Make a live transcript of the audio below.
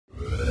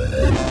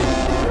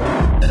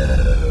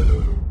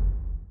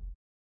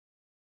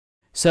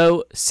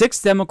So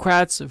 6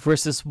 Democrats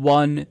versus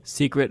 1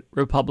 secret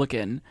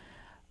Republican.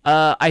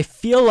 I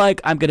feel like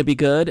I'm going to be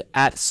good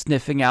at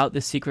sniffing out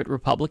the secret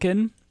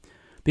Republican,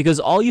 because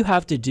all you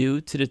have to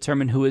do to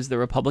determine who is the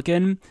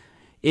Republican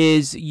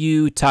is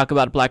you talk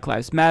about Black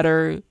Lives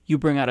Matter, you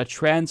bring out a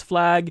trans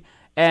flag,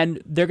 and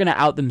they're going to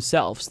out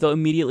themselves. They'll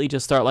immediately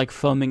just start like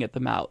foaming at the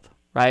mouth,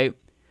 right?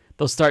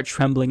 They'll start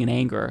trembling in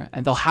anger,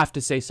 and they'll have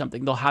to say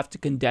something. They'll have to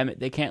condemn it.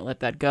 They can't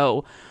let that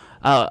go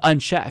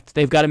unchecked.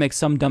 They've got to make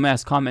some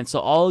dumbass comment. So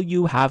all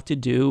you have to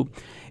do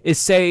is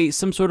say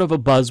some sort of a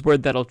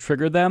buzzword that'll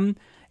trigger them,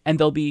 and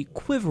they'll be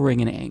quivering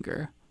in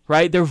anger,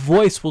 right? Their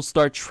voice will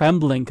start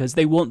trembling because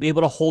they won't be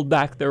able to hold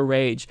back their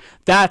rage.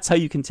 That's how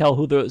you can tell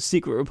who the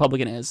secret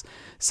Republican is.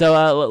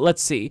 So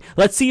let's see.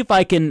 Let's see if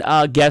I can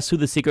guess who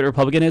the secret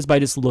Republican is by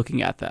just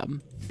looking at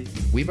them.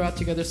 We brought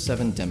together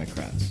 7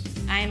 Democrats.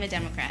 I am a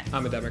Democrat.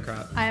 I'm a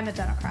Democrat. I am a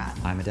Democrat.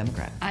 I'm a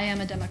Democrat. I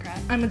am a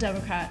Democrat. I'm a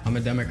Democrat. I'm a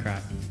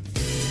Democrat.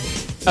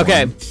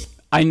 Okay,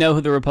 I know who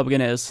the Republican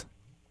is.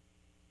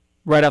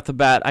 Right off the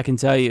bat, I can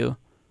tell you.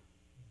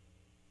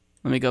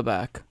 Let me go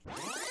back.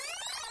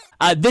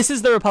 This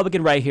is the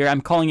Republican right here.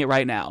 I'm calling it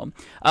right now.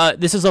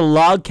 This is a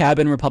log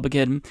cabin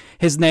Republican.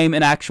 His name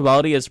in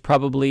actuality is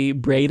probably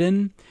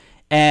Braden,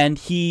 and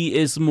he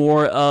is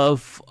more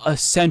of a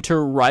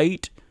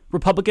center-right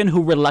Republican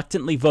who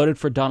reluctantly voted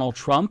for Donald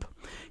Trump.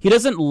 He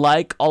doesn't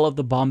like all of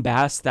the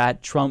bombast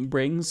that Trump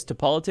brings to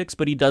politics,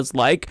 but he does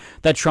like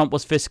that Trump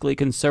was fiscally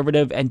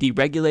conservative and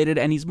deregulated,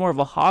 and he's more of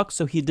a hawk,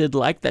 so he did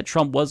like that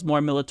Trump was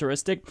more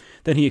militaristic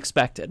than he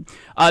expected.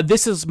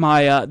 This is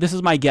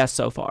my guess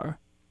so far.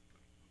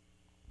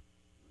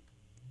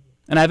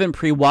 And I haven't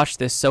pre-watched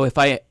this, so if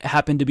I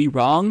happen to be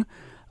wrong,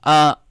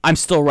 I'm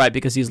still right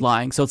because he's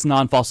lying, so it's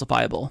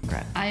non-falsifiable.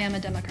 I am a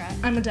Democrat.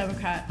 I'm a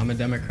Democrat. I'm a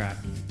Democrat.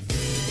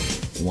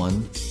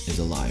 1 is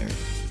a liar.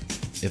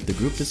 If the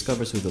group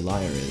discovers who the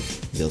liar is,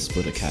 they'll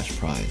split a cash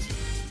prize.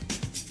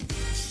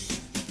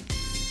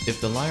 If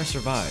the liar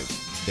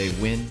survives, they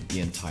win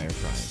the entire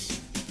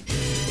prize.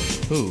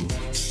 Who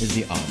is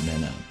the odd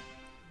man out?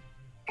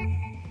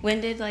 When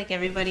did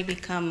everybody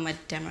become a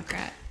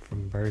Democrat?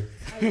 From birth.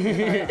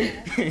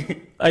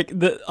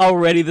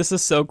 Already this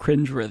is so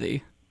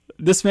cringeworthy.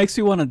 This makes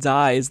me want to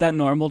die. Is that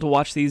normal to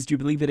watch these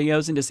Jubilee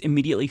videos and just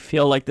immediately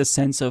feel like this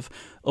sense of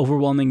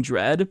overwhelming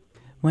dread?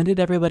 When did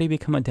everybody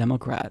become a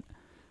Democrat?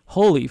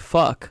 Holy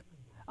fuck.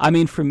 I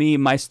mean, for me,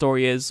 my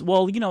story is,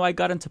 well, I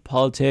got into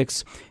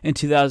politics in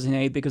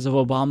 2008 because of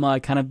Obama. I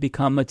kind of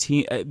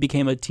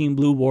became a Team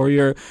Blue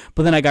warrior,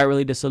 but then I got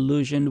really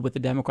disillusioned with the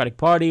Democratic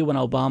Party when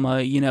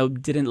Obama,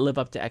 didn't live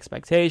up to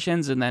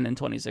expectations. And then in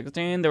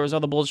 2016, there was all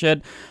the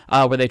bullshit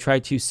where they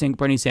tried to sink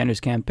Bernie Sanders'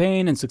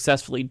 campaign and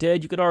successfully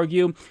did, you could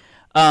argue.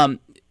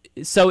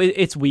 So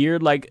it's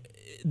weird.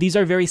 These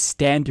are very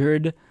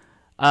standard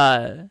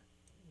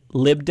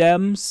Lib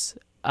Dems.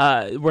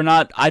 We're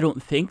not, I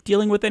don't think,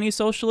 dealing with any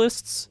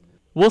socialists.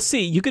 We'll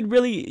see. You could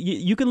really,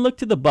 you can look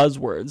to the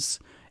buzzwords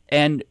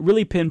and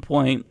really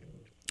pinpoint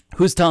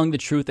who's telling the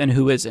truth and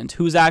who isn't.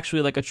 Who's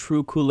actually a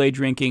true Kool-Aid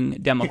drinking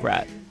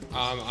Democrat.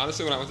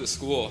 Honestly, when I went to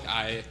school,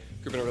 I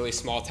grew up in a really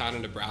small town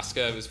in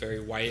Nebraska. It was very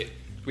white.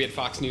 We had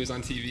Fox News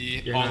on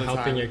TV You're all not the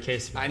helping time. your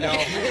case. I know.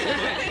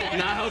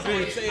 Not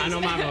helping. I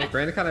know my vote.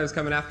 Brandon kind of was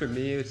coming after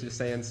me, was just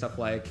saying stuff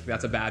like,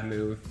 that's a bad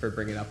move for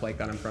bringing up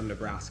that I'm from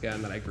Nebraska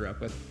and that I grew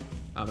up with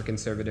a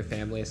conservative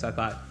family. So I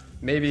thought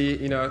maybe,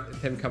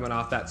 him coming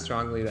off that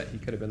strongly that he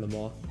could have been the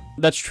mole.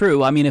 That's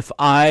true. I mean, if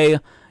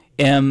I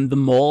am the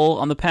mole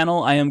on the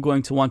panel, I am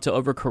going to want to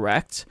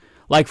overcorrect.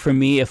 For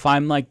me, if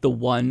I'm the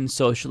one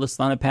socialist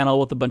on a panel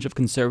with a bunch of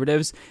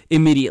conservatives,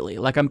 immediately,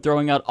 I'm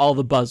throwing out all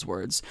the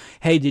buzzwords.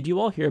 Hey, did you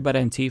all hear about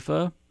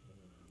Antifa?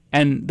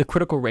 And the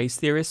critical race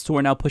theorists who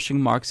are now pushing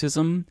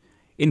Marxism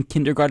in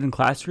kindergarten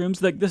classrooms?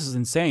 This is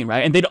insane,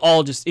 right? And they'd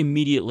all just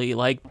immediately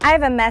I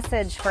have a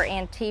message for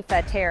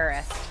Antifa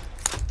terrorists.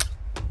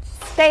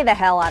 Stay the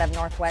hell out of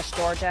Northwest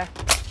Georgia.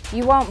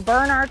 You won't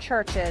burn our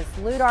churches,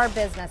 loot our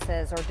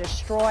businesses, or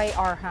destroy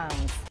our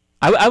homes.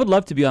 I would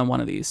love to be on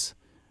one of these.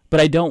 But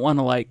I don't want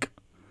to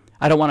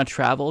I don't want to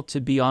travel to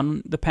be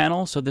on the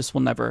panel, so this will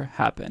never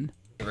happen.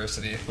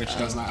 University, which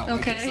does not help.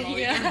 Okay,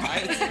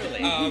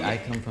 yeah. I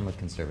come from a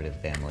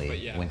conservative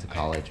family, went to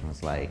college and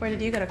was like... Where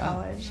did you go to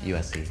college?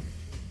 USC.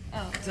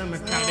 Oh.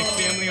 Democratic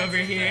family over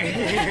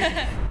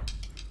here.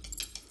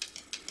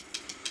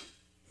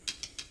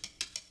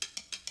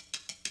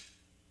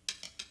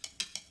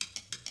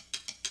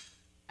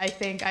 I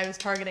think I was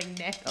targeting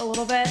Nick a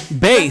little bit.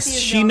 Base,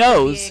 she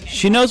knows.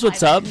 She knows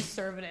what's up.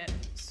 Conservative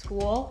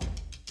school.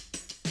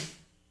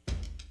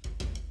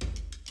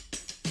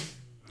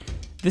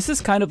 This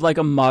is kind of like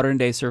a modern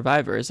day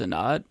Survivor, is it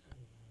not?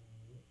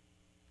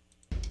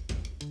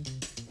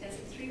 There's a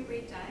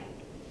three-way tie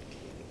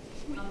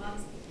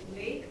amongst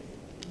Blake,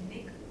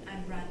 Nick,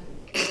 and Brandon.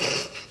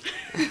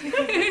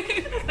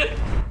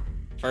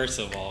 First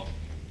of all,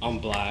 I'm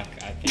black.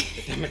 I think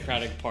the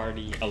Democratic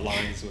Party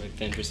aligns with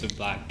the interests of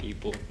black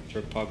people.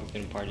 The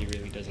Republican Party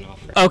really doesn't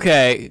offer.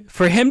 Okay,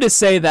 for him to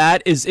say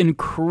that is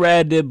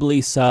incredibly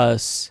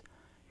sus.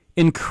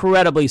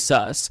 incredibly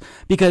sus,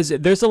 because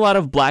there's a lot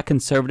of black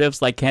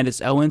conservatives like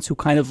Candace Owens who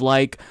kind of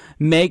like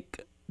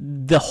make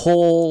the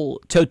whole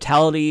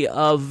totality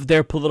of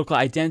their political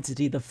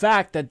identity the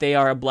fact that they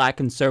are a black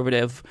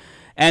conservative,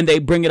 and they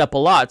bring it up a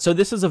lot. So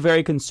this is a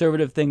very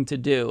conservative thing to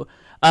do.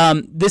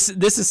 This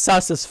is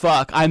sus as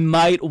fuck. I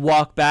might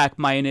walk back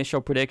my initial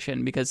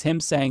prediction because him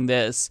saying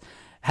this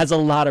has a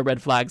lot of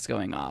red flags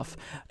going off.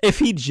 If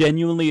he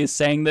genuinely is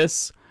saying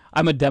this,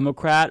 I'm a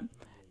Democrat,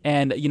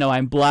 and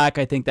I'm black,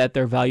 I think that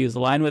their values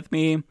align with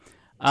me.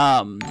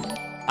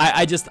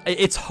 I just,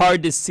 it's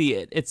hard to see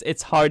it.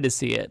 It's hard to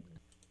see it.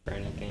 Or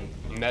anything.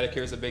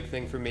 Medicare is a big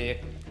thing for me.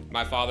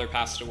 My father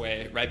passed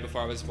away right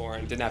before I was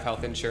born, didn't have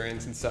health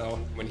insurance, and so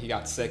when he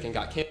got sick and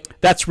got cancer.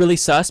 That's really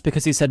sus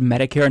because he said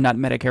Medicare, not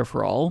Medicare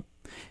for all.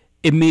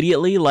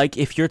 Immediately, like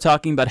if you're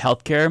talking about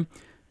healthcare,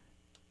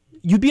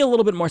 you'd be a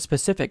little bit more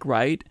specific,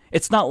 right?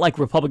 It's not like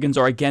Republicans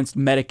are against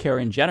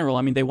Medicare in general.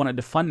 I mean, they wanted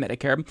to fund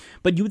Medicare,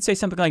 but you would say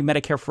something like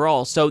Medicare for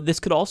all. So this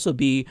could also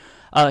be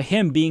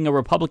him being a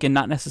Republican,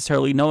 not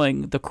necessarily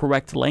knowing the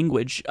correct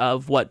language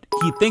of what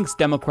he thinks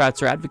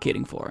Democrats are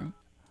advocating for.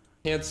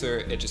 Cancer,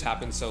 it just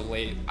happened so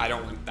late. I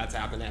don't want that to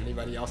happen to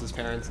anybody else's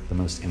parents. The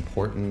most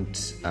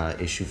important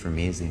issue for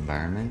me is the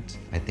environment.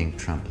 I think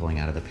Trump pulling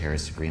out of the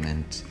Paris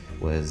Agreement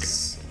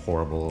was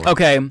horrible.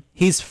 Okay,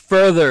 he's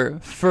further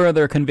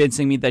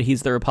convincing me that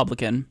he's the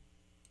Republican.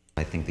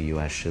 I think the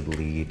U.S. should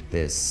lead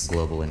this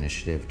global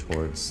initiative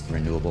towards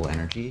renewable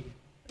energy.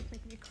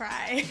 Make me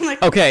cry.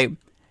 Okay,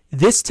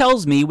 this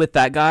tells me with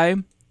that guy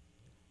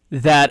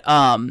that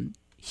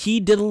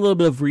he did a little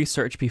bit of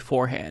research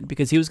beforehand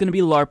because he was going to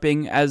be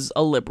LARPing as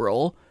a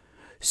liberal.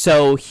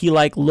 So he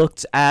like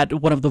looked at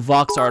one of the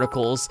Vox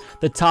articles,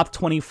 the top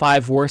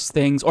 25 worst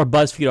things, or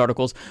BuzzFeed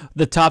articles,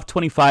 the top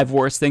 25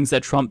 worst things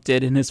that Trump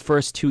did in his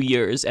first 2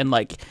 years. And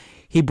like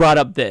he brought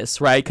up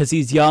this, right? Because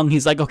he's young.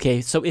 He's like, okay,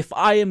 so if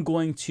I am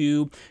going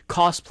to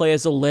cosplay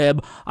as a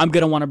lib, I'm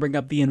going to want to bring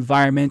up the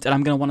environment and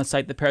I'm going to want to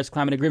cite the Paris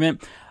Climate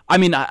Agreement. I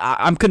mean,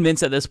 I'm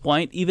convinced at this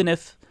point, even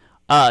if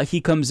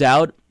he comes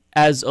out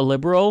as a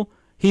liberal,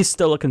 he's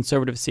still a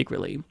conservative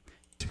secretly.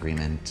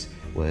 Agreement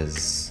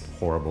was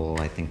horrible.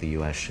 I think the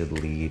U.S. should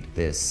lead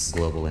this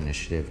global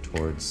initiative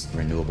towards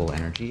renewable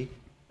energy.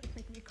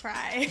 Make me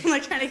cry. I'm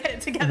like trying to get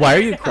it together. Why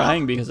are you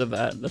crying because of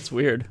that? That's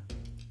weird.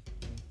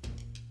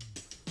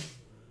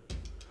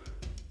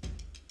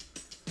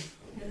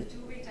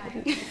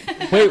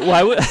 Wait,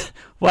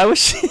 why was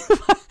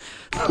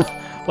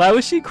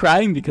she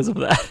crying because of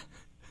that?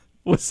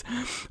 Was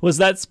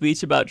that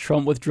speech about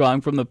Trump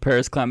withdrawing from the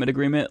Paris Climate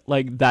Agreement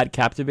like that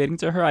captivating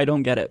to her? I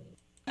don't get it.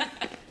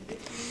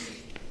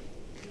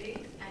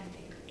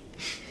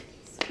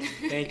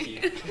 Thank you.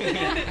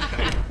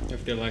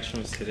 If the election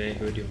was today,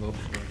 who would you vote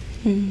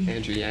for?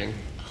 Andrew Yang.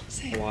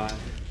 Why?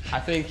 I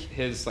think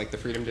his the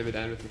freedom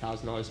dividend with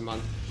 $1,000 a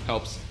month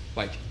helps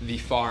the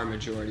far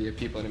majority of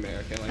people in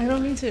America. I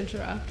don't mean to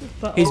interrupt,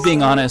 but he's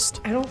being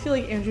honest. I don't feel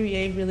like Andrew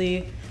Yang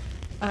really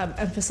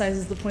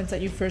emphasizes the points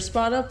that you first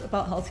brought up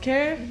about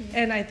healthcare,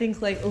 and I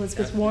think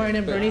Elizabeth Warren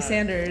and Bernie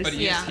Sanders. But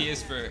he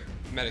is for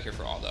Medicare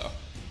for all though.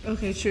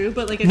 Okay, true,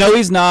 but no,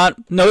 he's not.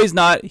 No, he's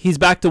not. He's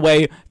backed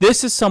away.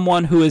 This is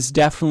someone who is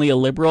definitely a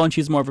liberal, and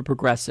she's more of a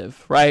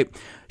progressive, right?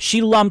 She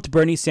lumped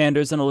Bernie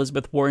Sanders and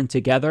Elizabeth Warren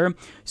together,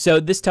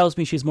 so this tells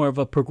me she's more of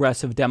a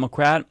progressive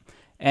Democrat,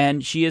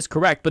 and she is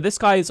correct. But this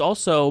guy is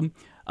also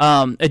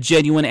a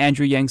genuine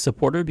Andrew Yang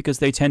supporter because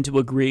they tend to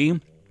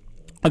agree,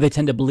 or they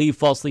tend to believe,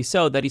 falsely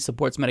so, that he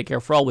supports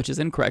Medicare for all, which is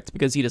incorrect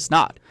because he does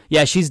not.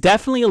 Yeah, she's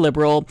definitely a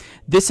liberal.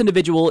 This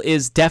individual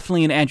is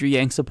definitely an Andrew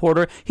Yang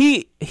supporter.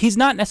 He's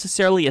not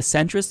necessarily a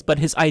centrist, but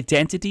his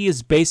identity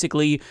is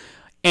basically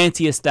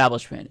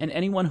anti-establishment. And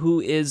anyone who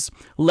is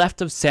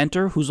left of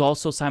center, who's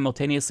also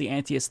simultaneously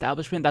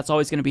anti-establishment, that's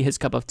always going to be his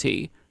cup of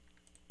tea.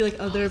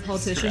 Other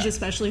politicians,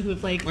 especially who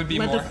have led the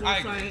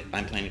forefront.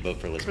 I'm planning to vote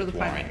for Elizabeth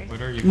Warren.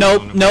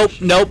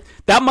 Nope.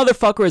 That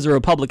motherfucker is a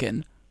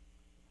Republican.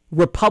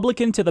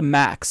 Republican to the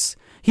max.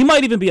 He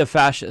might even be a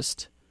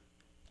fascist.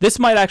 This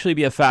might actually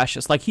be a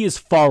fascist. He is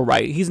far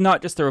right. He's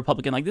not just a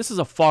Republican. This is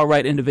a far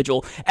right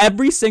individual.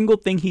 Every single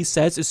thing he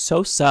says is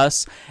so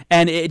sus,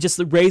 and it just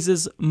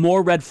raises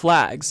more red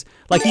flags.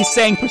 He's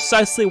saying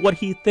precisely what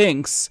he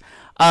thinks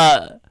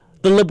the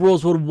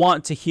liberals would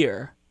want to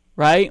hear,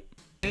 right?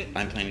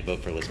 I'm planning to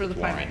vote for Elizabeth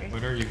Warren.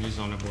 What are your views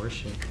on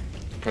abortion?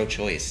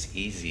 Pro-choice,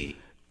 easy.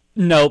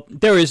 Nope,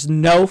 there is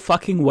no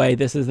fucking way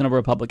this isn't a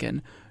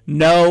Republican.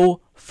 No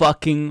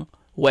fucking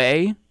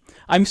way.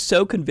 I'm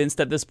so convinced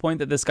at this point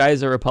that this guy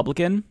is a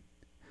Republican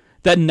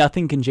that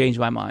nothing can change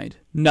my mind.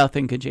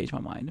 Nothing can change my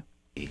mind.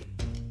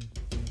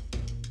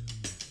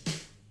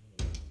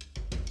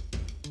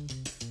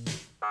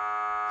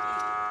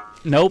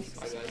 Nope.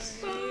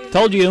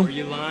 Told you. Were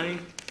you lying?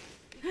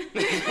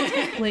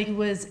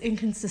 Was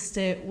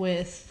inconsistent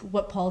with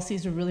what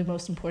policies are really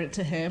most important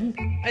to him.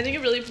 I think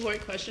a really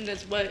important question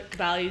is what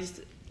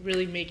values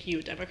really make you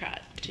a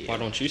Democrat to you? Why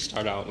don't you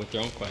start out with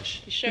your own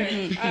question? Sure.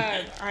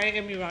 I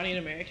am Iranian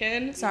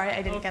American. Sorry,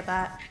 I didn't get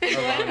that.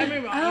 I'm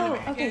Iranian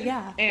American. Okay,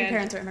 yeah. Your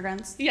parents are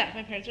immigrants. Yeah,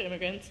 my parents are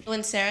immigrants.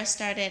 When Sarah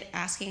started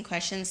asking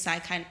questions, I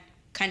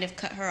kind of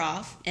cut her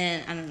off,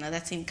 and I don't know,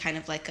 that seemed kind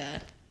of like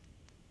a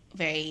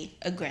very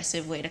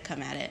aggressive way to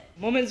come at it.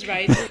 Women's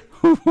rights.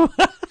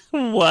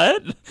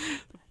 What?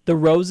 The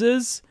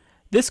roses?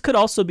 This could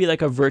also be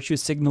like a virtue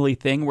signaling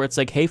thing where it's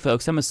like, hey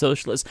folks, I'm a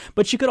socialist.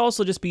 But she could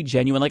also just be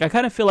genuine. Like, I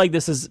kind of feel like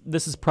this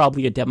is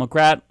probably a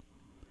Democrat.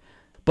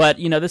 But,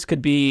 you know, this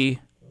could be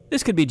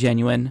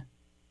genuine.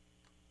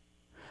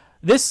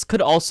 This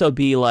could also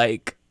be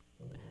like,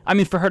 I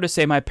mean, for her to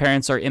say my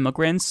parents are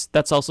immigrants,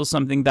 that's also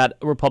something that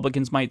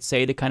Republicans might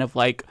say to kind of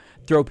like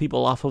throw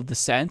people off of the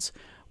scent.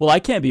 Well, I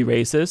can't be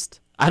racist.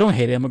 I don't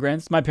hate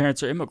immigrants. My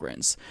parents are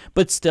immigrants.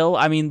 But still,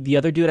 I mean, the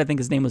other dude, I think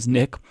his name was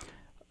Nick.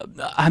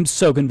 I'm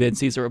so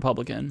convinced he's a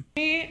Republican.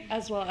 Me,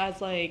 as well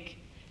as like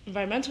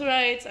environmental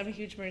rights. I'm a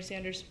huge Bernie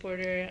Sanders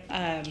supporter.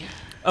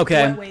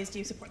 Okay. What ways do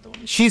you support the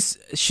woman? She's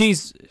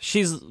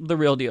the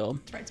real deal.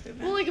 Rights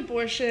movement. Well, like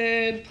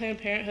abortion, Planned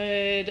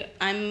Parenthood.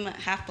 I'm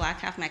half black,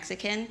 half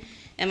Mexican,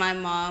 and my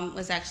mom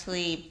was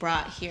actually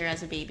brought here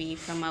as a baby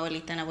from my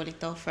abuelita and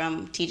abuelito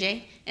from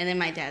TJ, and then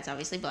my dad's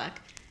obviously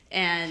black.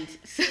 And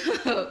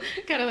so,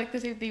 kind of like the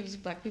same things,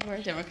 black people are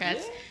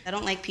Democrats. Yeah. I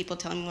don't like people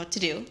telling me what to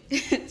do.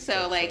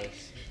 So, like,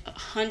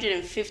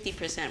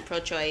 150%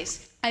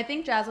 pro-choice. I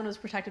think Jasmine was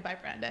protected by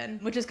Brandon,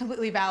 which is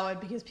completely valid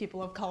because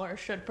people of color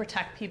should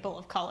protect people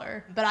of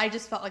color. But I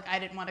just felt like I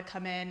didn't want to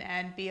come in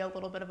and be a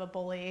little bit of a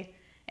bully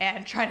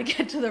and try to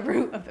get to the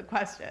root of the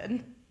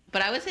question.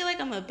 But I would say,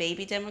 like, I'm a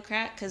baby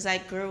Democrat because I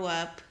grew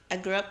up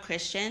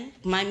Christian.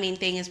 My main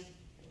thing is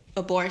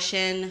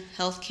abortion,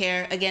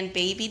 healthcare. Again,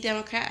 baby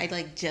Democrat. I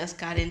like just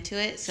got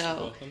into it, so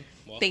Welcome.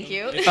 Thank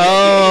you.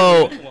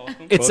 Oh,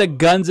 Welcome. it's a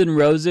Guns N'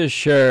 Roses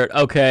shirt.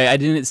 Okay, I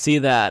didn't see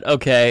that.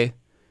 Okay,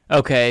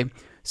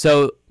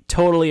 so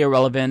totally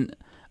irrelevant.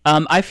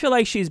 I feel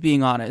like she's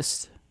being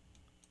honest.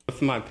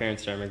 Both of my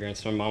parents are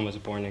immigrants. My mom was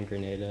born in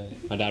Grenada.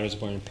 My dad was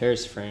born in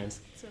Paris,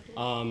 France.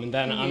 And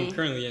then I'm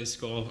currently in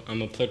school.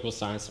 I'm a political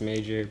science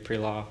major,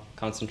 pre-law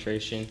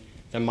concentration.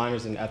 Then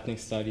minors in ethnic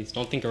studies.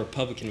 Don't think a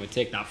Republican would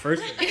take that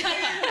first.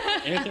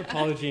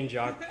 Anthropology and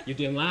geography. You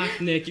didn't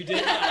laugh, Nick. You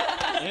didn't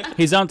laugh.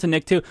 He's on to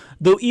Nick too.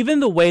 Though even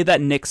the way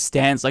that Nick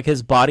stands, like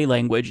his body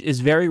language,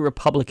 is very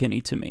Republican-y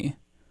to me.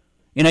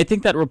 And I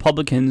think that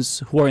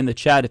Republicans who are in the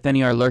chat, if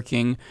any are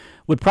lurking,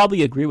 would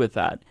probably agree with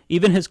that.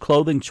 Even his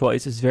clothing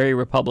choice is very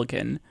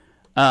Republican.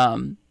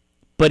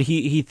 But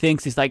he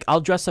thinks, he's like,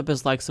 I'll dress up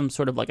as like some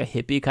sort of like a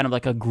hippie, kind of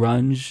like a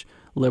grunge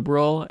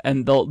liberal,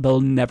 and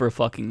they'll never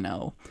fucking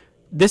know.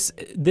 This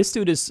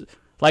dude is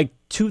like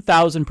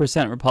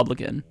 2,000%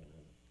 Republican.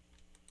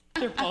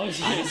 I'm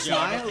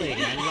smiling.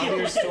 I love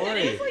your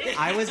story.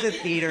 I was a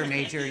theater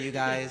major, you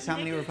guys. How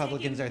many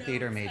Republicans are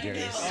theater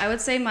majors? I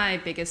would say my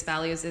biggest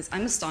values is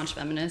I'm a staunch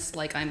feminist.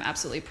 Like, I'm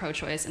absolutely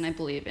pro-choice, and I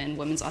believe in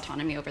women's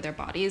autonomy over their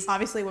bodies.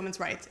 Obviously, women's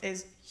rights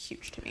is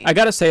huge to me. I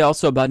gotta say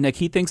also about Nick,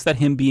 he thinks that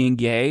him being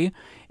gay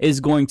is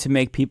going to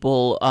make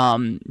people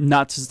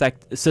not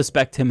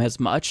suspect him as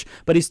much,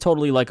 but he's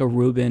totally like a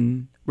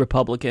Reuben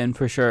Republican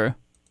for sure.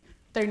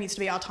 There needs to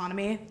be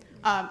autonomy.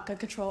 Gun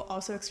control,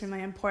 also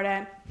extremely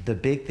important. The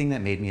big thing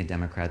that made me a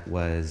Democrat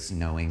was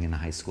knowing in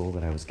high school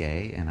that I was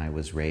gay, and I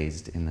was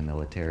raised in the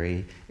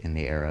military in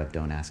the era of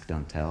don't ask,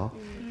 don't tell.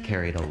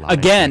 Carried a lot.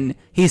 Again,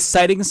 he's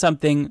citing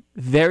something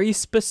very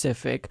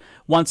specific,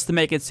 wants to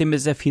make it seem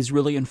as if he's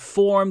really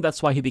informed.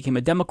 That's why he became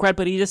a Democrat,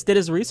 but he just did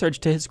his research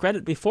to his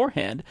credit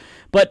beforehand.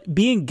 But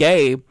being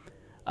gay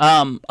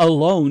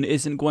alone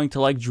isn't going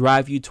to like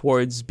drive you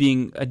towards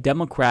being a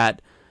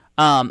Democrat.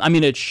 I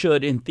mean, it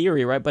should in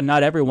theory, right? But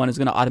not everyone is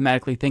going to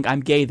automatically think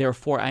I'm gay,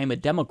 therefore I am a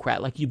Democrat.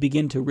 Like, you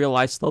begin to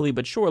realize slowly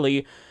but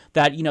surely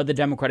that, you know, the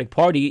Democratic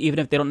Party, even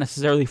if they don't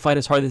necessarily fight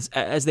as hard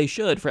as they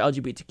should for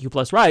LGBTQ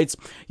plus rights,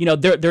 you know,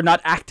 they're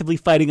not actively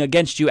fighting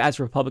against you as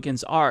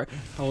Republicans are.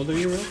 How old are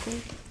you real quick?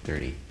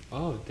 30.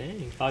 Oh,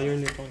 dang. Thought you were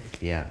in your 20s.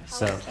 Yeah,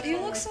 so. You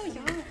look so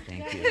young.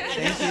 Thank you.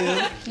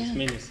 Thank you. Just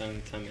made me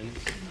sound 10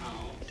 minutes.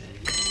 Oh, dang.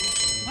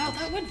 Wow,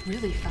 that went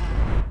really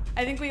fast.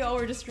 I think we all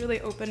were just really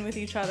open with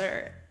each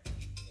other.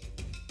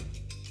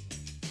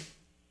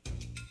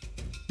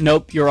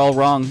 Nope, you're all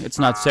wrong. It's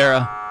not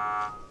Sarah.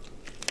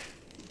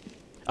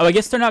 Oh, I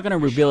guess they're not going to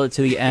reveal it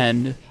to the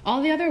end.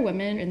 All the other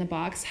women in the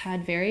box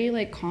had very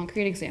like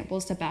concrete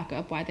examples to back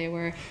up why they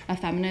were a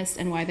feminist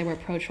and why they were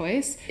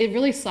pro-choice. It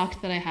really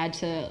sucked that I had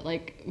to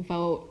like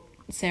vote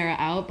Sarah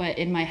out, but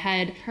in my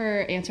head,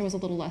 her answer was a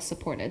little less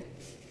supported.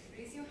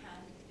 Raise your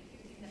hand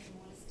if you think that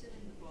no one is still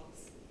in the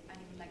box and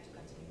you would like to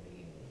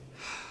continue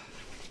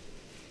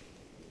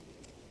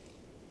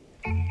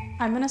reading.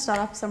 I'm going to start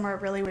off somewhere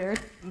really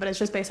weird, but it's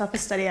just based off a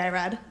study I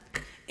read.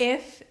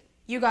 If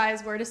you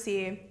guys were to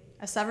see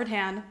a severed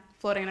hand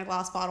floating in a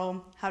glass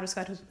bottle, how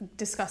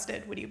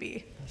disgusted would you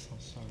be?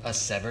 A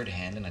severed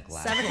hand in a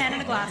glass Severed hand in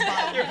a glass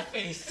bottle. Your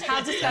face.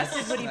 How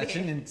disgusted would you be? Such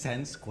an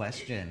intense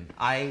question.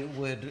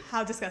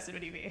 How disgusted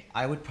would you be?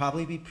 I would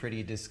probably be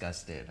pretty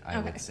disgusted, I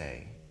would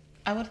say.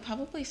 I would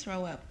probably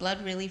throw up.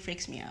 Blood really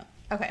freaks me out.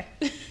 Okay.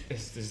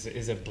 Is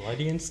it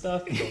bloody and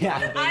stuff? Yeah.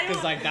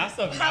 Because like that's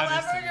the.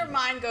 However your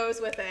mind goes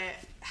with it,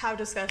 how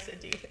disgusted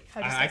do you think?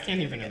 I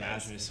can't even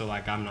imagine it. So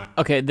like I'm not.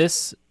 Okay,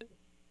 this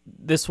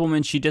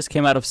woman, she just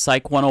came out of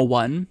Psych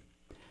 101,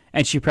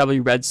 and she probably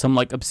read some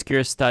like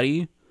obscure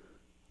study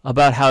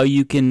about how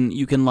you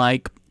can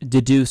like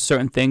deduce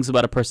certain things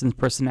about a person's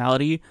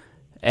personality,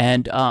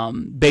 and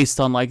based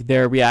on like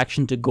their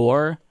reaction to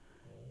gore.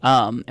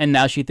 And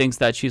now she thinks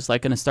that she's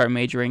like going to start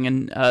majoring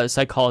in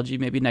psychology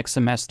maybe next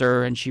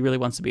semester, and she really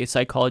wants to be a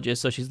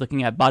psychologist. So she's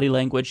looking at body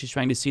language. She's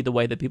trying to see the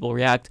way that people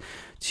react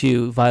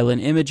to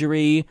violent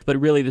imagery. But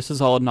really, this is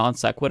all a non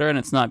sequitur, and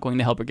it's not going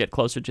to help her get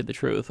closer to the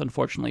truth,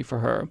 unfortunately for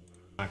her.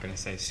 I'm not going to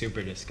say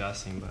super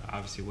disgusting, but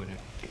obviously wouldn't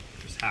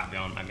just have it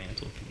on my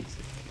mantle.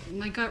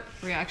 My gut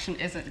reaction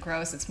isn't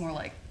gross. It's more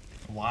like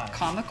why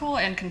comical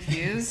and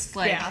confused.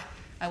 Like, Yeah.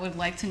 I would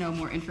like to know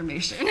more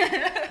information.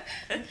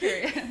 I'm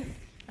curious.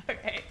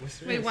 Okay.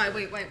 Wait,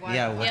 why?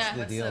 Yeah, what's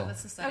the deal?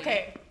 What's the study?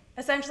 Okay.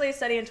 Essentially, a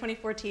study in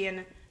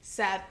 2014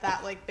 said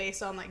that, like,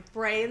 based on like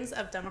brains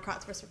of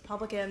Democrats versus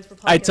Republicans,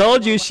 I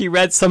told you are she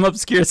read some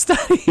obscure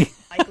study.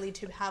 likely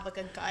to have like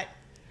a gut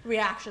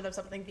reaction of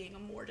something being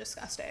more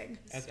disgusting.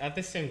 At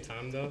the same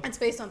time, though, It's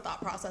based on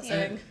thought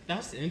processing.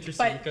 that's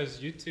interesting But-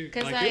 because you two,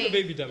 'Cause like you're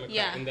the baby Democrat,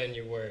 yeah. and then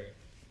you were.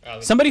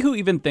 Somebody who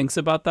even thinks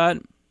about that,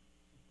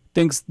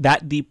 thinks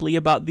that deeply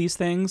about these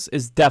things,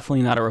 is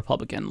definitely not a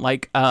Republican.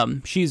 Like,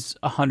 she's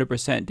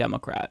 100%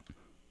 Democrat.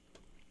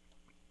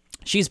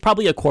 She's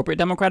probably a corporate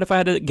Democrat, if I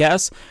had to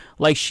guess.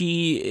 Like,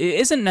 she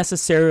isn't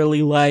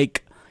necessarily,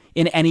 like,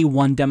 in any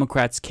one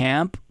Democrat's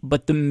camp,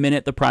 but the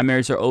minute the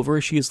primaries are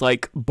over, she's,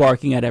 like,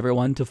 barking at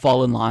everyone to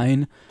fall in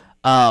line.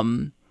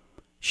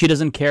 She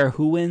doesn't care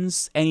who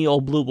wins. Any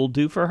old blue will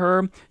do for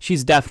her.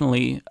 She's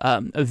definitely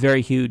a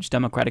very huge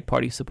Democratic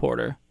Party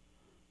supporter.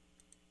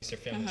 Your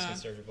family's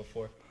conservative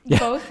before. Yeah.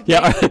 Both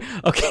Yeah.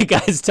 Okay,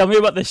 guys, tell me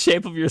about the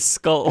shape of your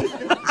skull.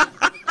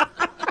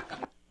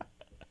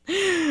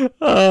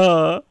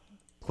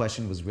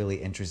 Question was really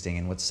interesting,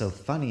 and what's so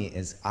funny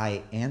is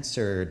I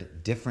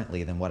answered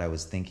differently than what I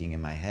was thinking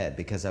in my head,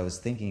 because I was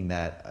thinking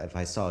that if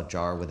I saw a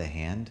jar with a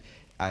hand,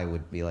 I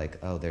would be like,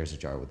 oh, there's a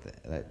jar with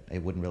it.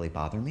 It wouldn't really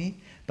bother me.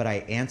 But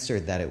I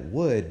answered that it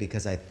would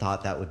because I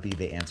thought that would be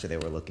the answer they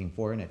were looking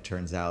for, and it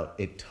turns out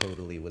it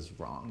totally was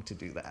wrong to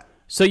do that.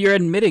 So you're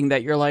admitting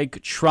that you're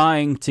like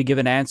trying to give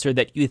an answer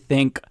that you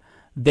think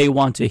they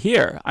want to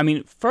hear. I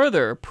mean,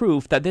 further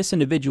proof that this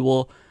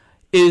individual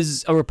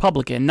is a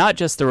Republican, not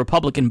just a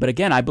Republican, but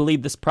again, I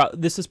believe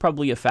this is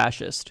probably a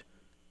fascist.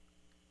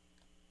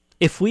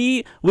 If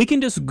we can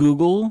just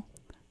Google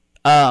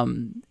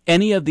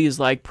any of these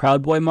like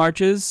Proud Boy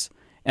marches,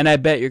 and I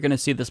bet you're gonna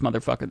see this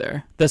motherfucker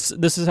there. This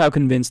is how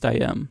convinced I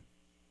am.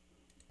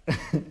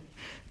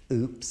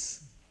 Oops.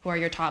 Who are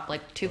your top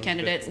like two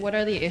candidates? What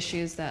are the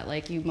issues that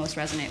like you most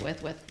resonate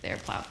with their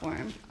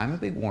platform? I'm a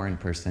big Warren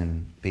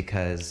person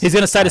because he's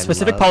going to cite a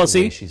specific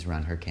policy. The way she's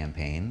run her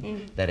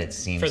campaign, that it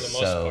seems For the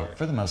most part.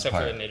 For the most Except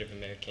part. for the Native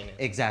American.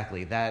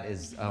 Exactly. That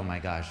is, oh my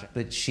gosh.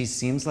 But she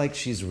seems like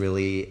she's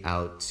really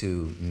out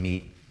to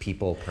meet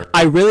people.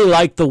 I really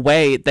like the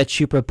way that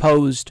she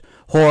proposed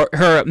her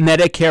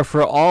Medicare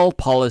for All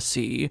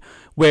policy,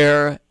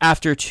 where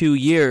after 2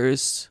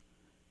 years,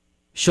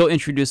 she'll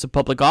introduce a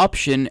public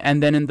option,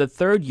 and then in the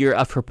third year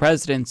of her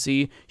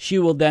presidency, she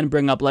will then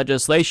bring up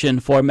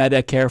legislation for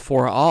Medicare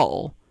for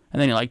All.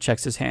 And then he like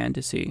checks his hand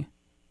to see.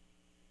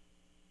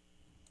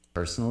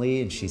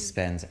 Personally, and she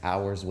spends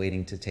hours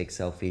waiting to take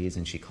selfies,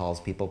 and she calls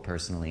people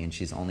personally, and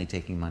she's only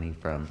taking money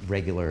from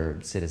regular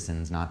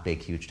citizens, not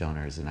big, huge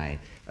donors, and I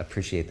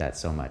appreciate that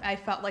so much. I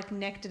felt like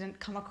Nick didn't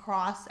come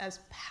across as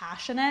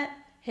passionate.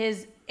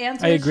 His I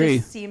answers agree.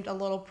 just seemed a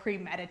little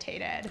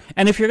premeditated.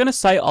 And if you're going to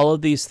cite all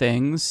of these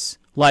things,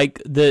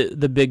 like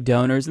the big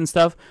donors and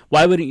stuff,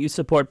 why wouldn't you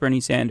support Bernie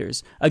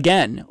Sanders?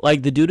 Again,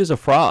 like the dude is a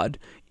fraud.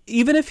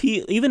 Even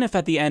if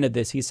at the end of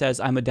this he says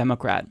I'm a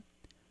Democrat,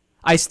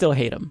 I still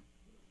hate him.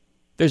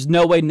 There's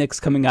no way Nick's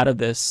coming out of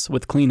this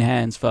with clean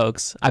hands,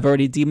 folks. I've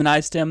already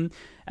demonized him,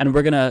 and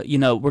we're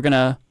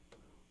gonna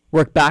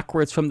work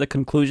backwards from the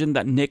conclusion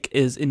that Nick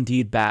is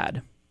indeed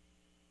bad.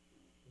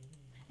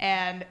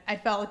 And I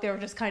felt like they were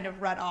just kind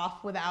of read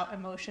off without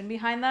emotion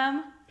behind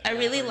them. I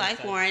really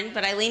like Warren,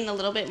 but I lean a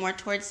little bit more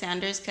towards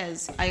Sanders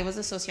because I was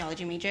a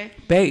sociology major.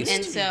 Based.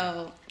 And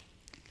so,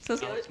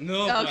 sociology?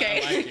 No,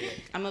 Okay. I like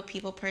it. I'm a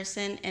people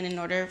person, and in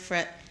order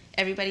for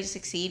everybody to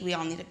succeed, we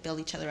all need to build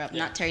each other up,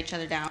 not tear each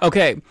other down.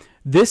 Okay,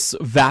 this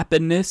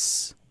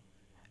vapidness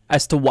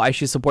as to why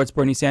she supports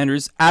Bernie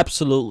Sanders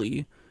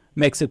absolutely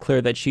makes it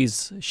clear that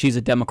she's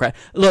a Democrat.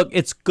 Look,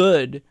 it's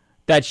good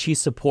that she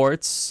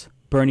supports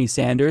Bernie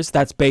Sanders.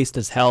 That's based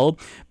as hell.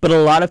 But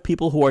a lot of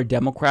people who are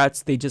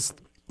Democrats,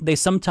 they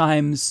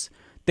sometimes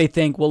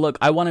think, well, look,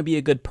 I want to be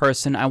a good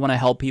person. I want to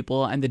help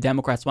people. And the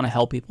Democrats want to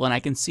help people. And I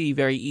can see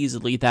very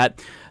easily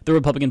that the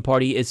Republican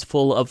Party is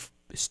full of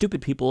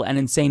stupid people and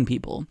insane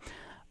people.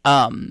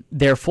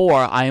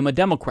 Therefore, I am a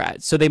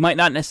Democrat. So they might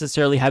not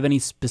necessarily have any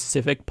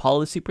specific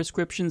policy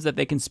prescriptions that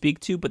they can speak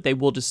to, but they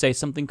will just say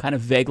something kind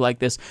of vague like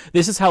this.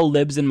 This is how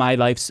libs in my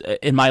life,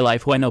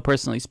 who I know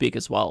personally, speak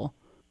as well.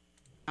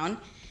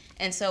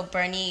 And so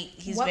Bernie,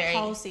 he's what very...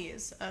 What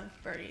policies of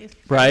Bernie?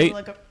 Right?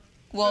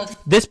 Well,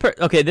 this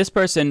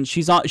person,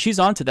 she's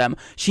on to them.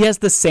 She has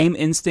the same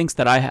instincts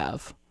that I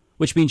have,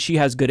 which means she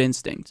has good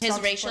instincts. His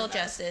racial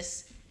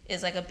justice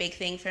is like a big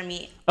thing for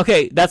me.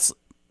 Okay, that's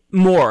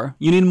more.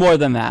 You need more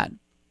than that.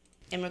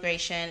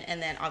 Immigration,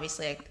 and then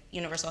obviously like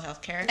universal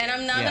health care. And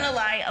I'm not gonna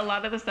lie, a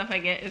lot of the stuff I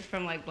get is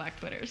from like Black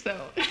Twitter, so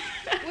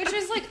which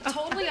is like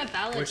totally a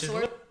valid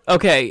source.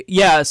 Okay,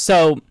 yeah,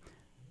 so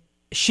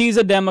she's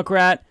a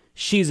Democrat,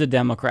 she's a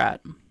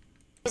Democrat.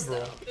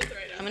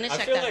 I'm gonna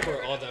check I feel that. like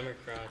we're all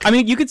Democrats. I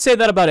mean, you could say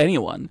that about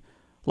anyone.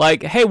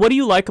 Like, hey, what do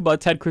you like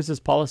about Ted Cruz's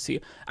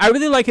policy? I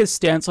really like his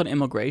stance on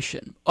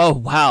immigration. Oh,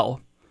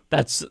 wow.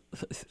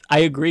 I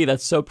agree.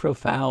 That's so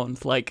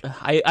profound. Like,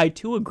 I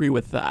too agree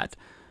with that.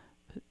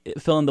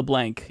 Fill in the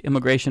blank,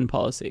 immigration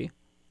policy.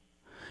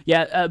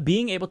 Yeah,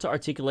 being able to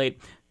articulate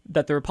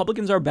that the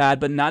Republicans are bad,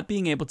 but not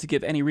being able to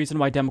give any reason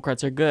why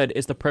Democrats are good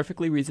is the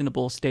perfectly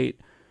reasonable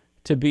state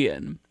to be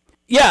in.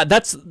 Yeah,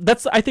 that's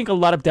I think a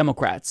lot of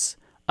Democrats.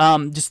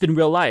 Just in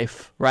real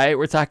life, right?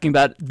 We're talking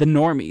about the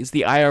normies,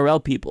 the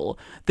IRL people.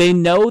 They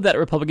know that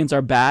Republicans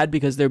are bad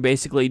because they're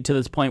basically to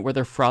this point where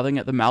they're frothing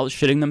at the mouth,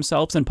 shitting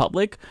themselves in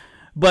public.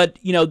 But,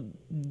 you know,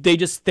 they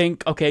just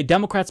think, okay,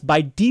 Democrats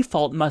by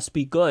default must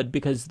be good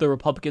because the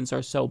Republicans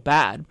are so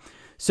bad.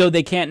 So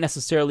they can't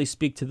necessarily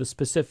speak to the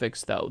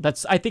specifics, though.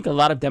 I think a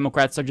lot of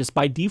Democrats are just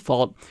by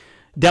default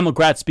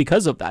Democrats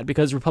because of that,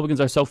 because Republicans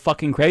are so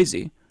fucking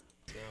crazy.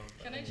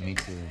 Me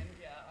too.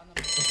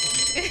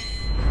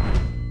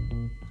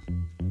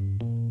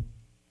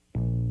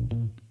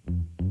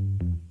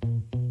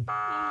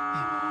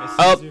 As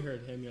soon as you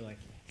heard him, you're like...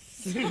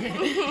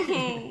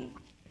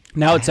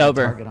 Now it's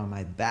over. Target on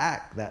my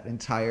back that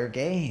entire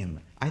game.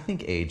 I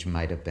think age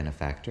might have been a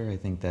factor. I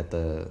think that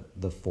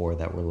the four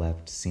that were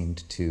left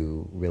seemed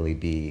to really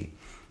be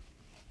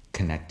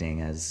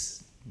connecting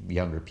as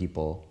younger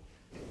people.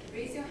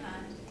 Raise your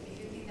hand if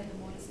you think that the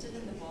mole is still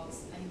in the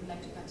box and you would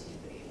like to continue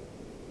the game.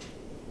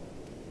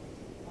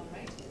 All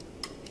right?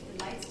 If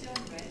the lights turn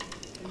red,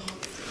 the mole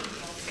is still in the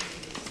box and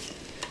you lose.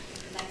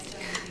 If the lights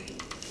turn green...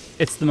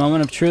 It's the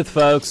moment of truth,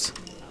 folks.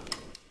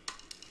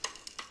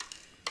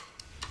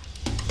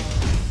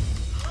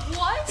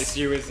 What? It's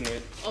you, isn't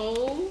it?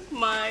 Oh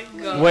my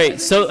god. Wait,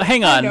 so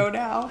hang on. I know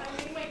now.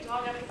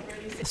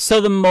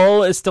 So the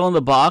mole is still in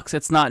the box.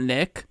 It's not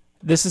Nick.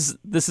 This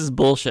is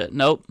bullshit.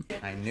 Nope.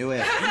 I knew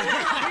it.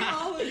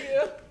 All of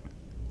you.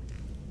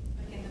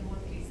 Again, the mole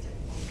please step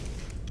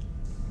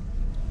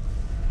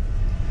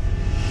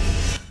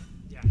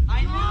forward.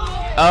 I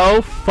know.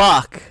 Oh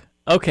fuck.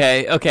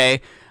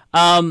 Okay.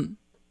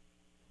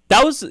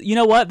 That was, you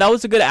know what? That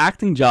was a good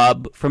acting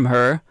job from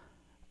her.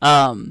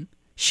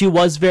 She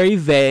was very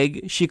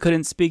vague. She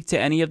couldn't speak to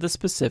any of the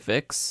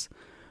specifics.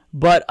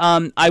 But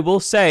I will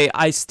say,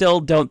 I still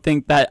don't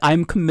think that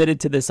I'm committed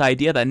to this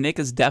idea that Nick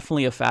is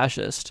definitely a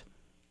fascist.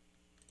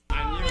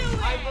 You're lucky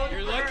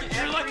you're black.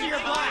 You're lucky you're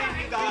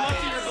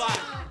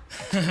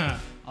black.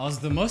 I was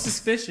the most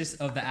suspicious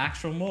of the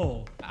actual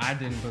mole. I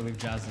didn't believe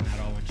Jasmine at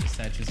all when she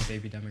said she was a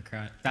baby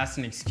Democrat. That's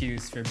an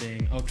excuse for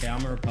being, okay,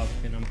 I'm a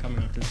Republican, I'm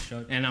coming up to the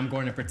show, and I'm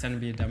going to pretend to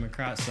be a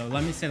Democrat. So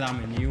let me say that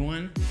I'm a new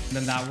one,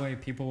 then that way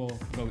people will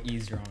go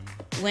easier on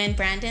me. When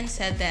Brandon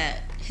said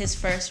that his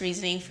first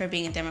reasoning for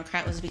being a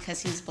Democrat was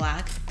because he's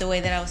black, the way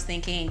that I was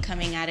thinking and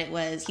coming at it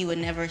was he would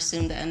never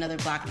assume that another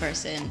black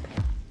person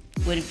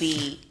would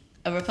be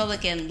a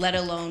Republican, let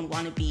alone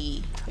want to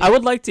be... I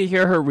would like to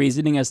hear her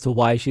reasoning as to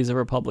why she's a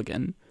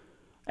Republican.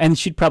 And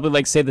she'd probably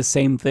like say the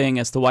same thing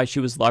as to why she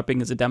was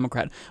LARPing as a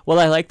Democrat. Well,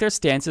 I like their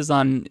stances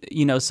on,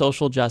 you know,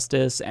 social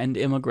justice and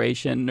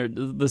immigration or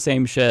the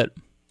same shit.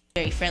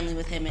 Very friendly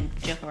with him and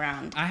joke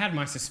around. I had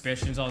my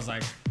suspicions. I was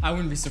like, I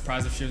wouldn't be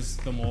surprised if she was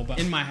the mole, but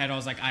in my head, I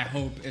was like, I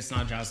hope it's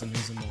not Jasmine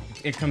who's the mole.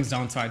 It comes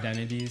down to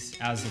identities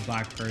as a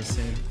black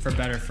person. For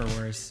better, for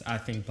worse, I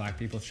think black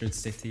people should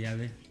stick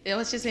together. It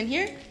was just in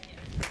here?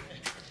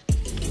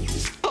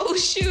 Oh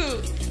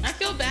shoot, I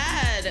feel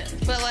bad,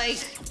 but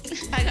like,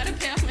 I gotta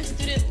pay off my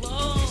student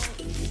loan.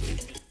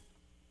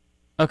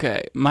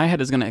 Okay, my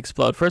head is gonna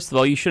explode. First of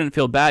all, you shouldn't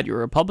feel bad. You're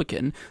a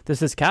Republican.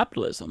 This is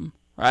capitalism,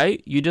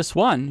 right? You just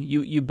won.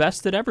 You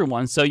bested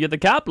everyone, so you're the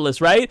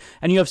capitalist, right?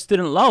 And you have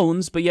student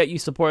loans, but yet you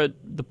support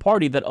the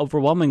party that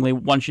overwhelmingly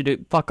wants you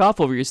to fuck off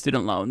over your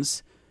student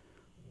loans.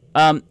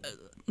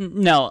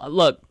 No,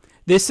 look,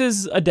 this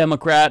is a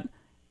Democrat,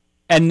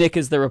 and Nick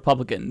is the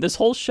Republican. This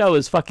whole show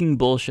is fucking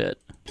bullshit.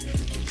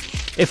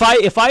 If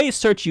I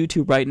search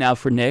YouTube right now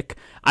for Nick,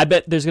 I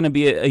bet there's going to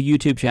be a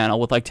YouTube channel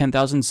with like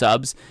 10,000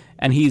 subs,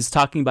 and he's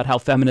talking about how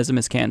feminism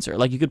is cancer.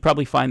 Like, you could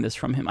probably find this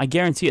from him. I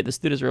guarantee it. This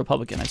dude is a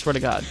Republican. I swear to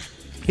God.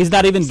 He's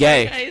not even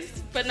gay.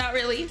 Guys, but not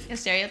really. The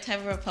stereotype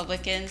of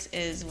Republicans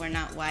is we're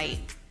not white.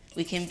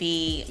 We can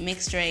be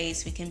mixed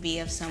race. We can be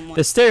of someone.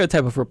 The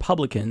stereotype of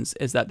Republicans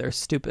is that they're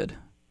stupid.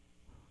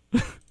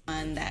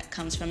 that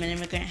comes from an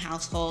immigrant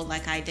household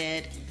like I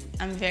did.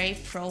 I'm very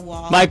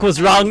pro-wall. Mike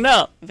was wrong,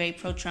 no. Very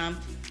pro-Trump.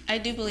 I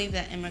do believe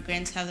that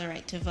immigrants have the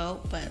right to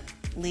vote, but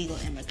legal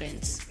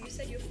immigrants. You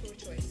said you're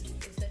pro-choice.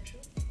 Is that true?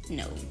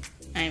 No,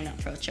 I am not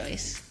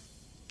pro-choice.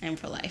 I'm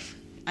pro-life.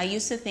 I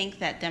used to think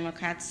that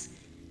Democrats,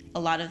 a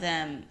lot of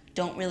them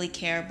don't really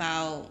care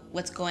about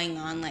what's going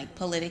on like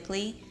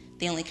politically.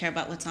 They only care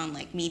about what's on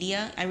like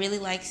media. I really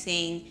like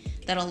seeing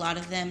that a lot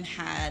of them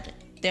had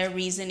their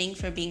reasoning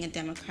for being a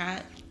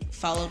Democrat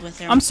followed with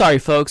their... I'm sorry,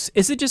 folks.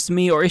 Is it just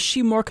me, or is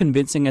she more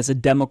convincing as a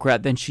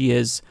Democrat than she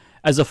is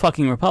as a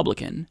fucking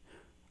Republican?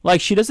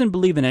 Like, she doesn't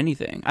believe in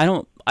anything. I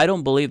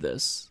don't believe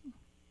this.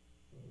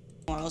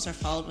 morals are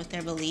followed with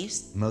their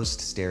beliefs.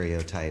 Most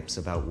stereotypes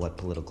about what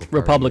political party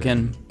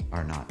Republican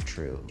are not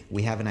true.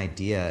 We have an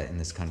idea in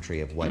this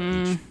country of what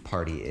each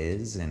party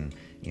is, and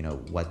you know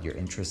what your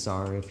interests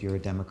are if you're a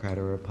Democrat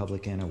or a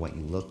Republican, or what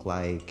you look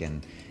like,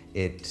 and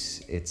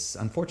it's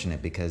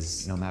unfortunate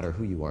because no matter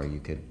who you are, you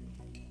could,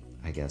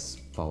 I guess,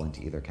 fall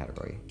into either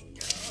category.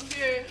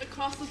 Here,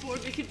 across the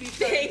board, we could be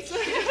friends. I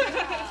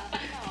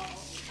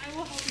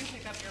will help you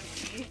pick up your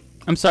money.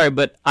 I'm sorry,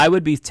 but I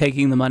would be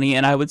taking the money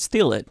and I would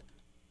steal it.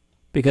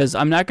 Because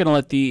I'm not going to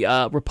let the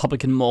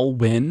Republican mole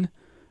win.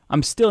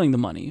 I'm stealing the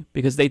money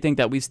because they think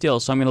that we steal,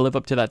 so I'm going to live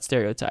up to that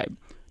stereotype.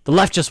 The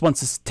left just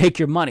wants to take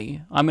your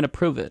money. I'm going to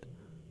prove it.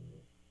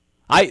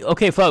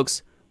 Okay,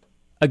 folks.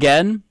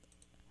 Again,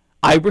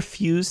 I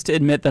refuse to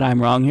admit that I'm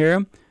wrong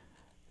here.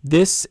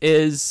 This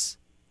is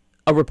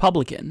a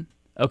Republican,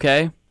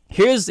 okay?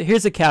 Here's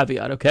a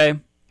caveat,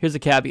 okay? Here's a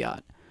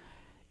caveat.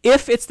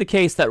 If it's the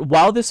case that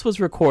while this was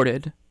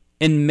recorded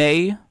in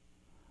May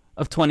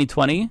of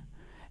 2020,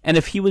 and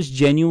if he was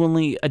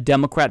genuinely a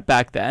Democrat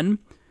back then,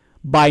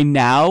 by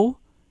now,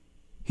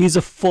 he's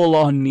a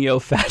full-on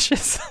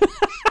neo-fascist.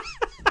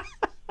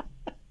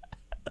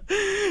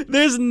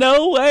 There's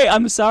no way.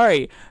 I'm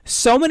sorry.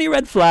 So many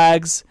red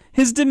flags.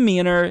 His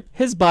demeanor,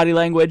 his body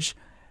language.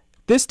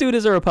 This dude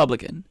is a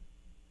Republican.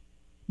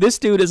 This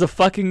dude is a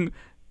fucking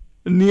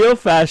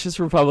neo-fascist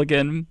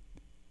Republican.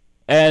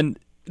 And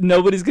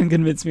nobody's going to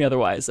convince me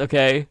otherwise,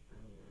 okay?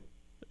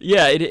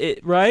 Yeah,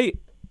 right?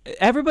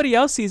 Everybody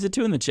else sees it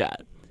too in the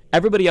chat.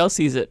 Everybody else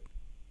sees it.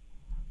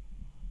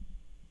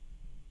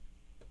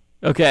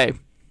 Okay.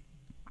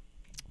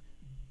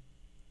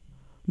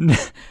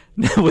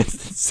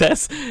 Winston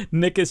says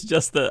Nick is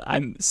just the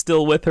I'm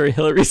still with her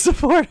Hillary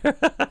supporter.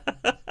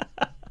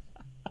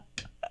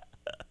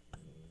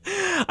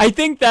 I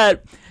think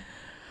that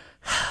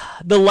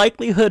the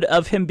likelihood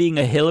of him being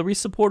a Hillary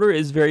supporter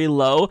is very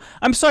low.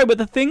 I'm sorry, but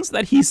the things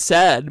that he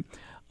said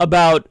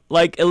about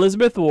like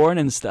Elizabeth Warren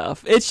and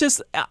stuff, it's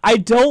just, I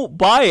don't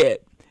buy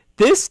it.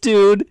 This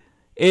dude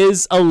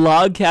is a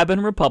log cabin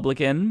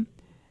Republican,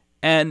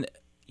 and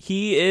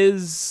he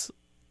is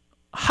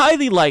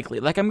highly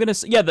likely, like I'm going to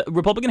say, yeah, the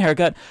Republican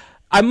haircut,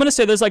 I'm going to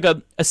say there's like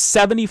a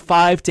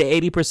 75 to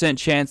 80%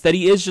 chance that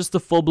he is just a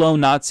full-blown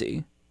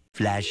Nazi.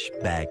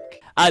 Flashback.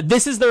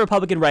 This is the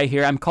Republican right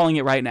here. I'm calling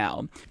it right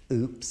now.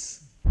 Oops.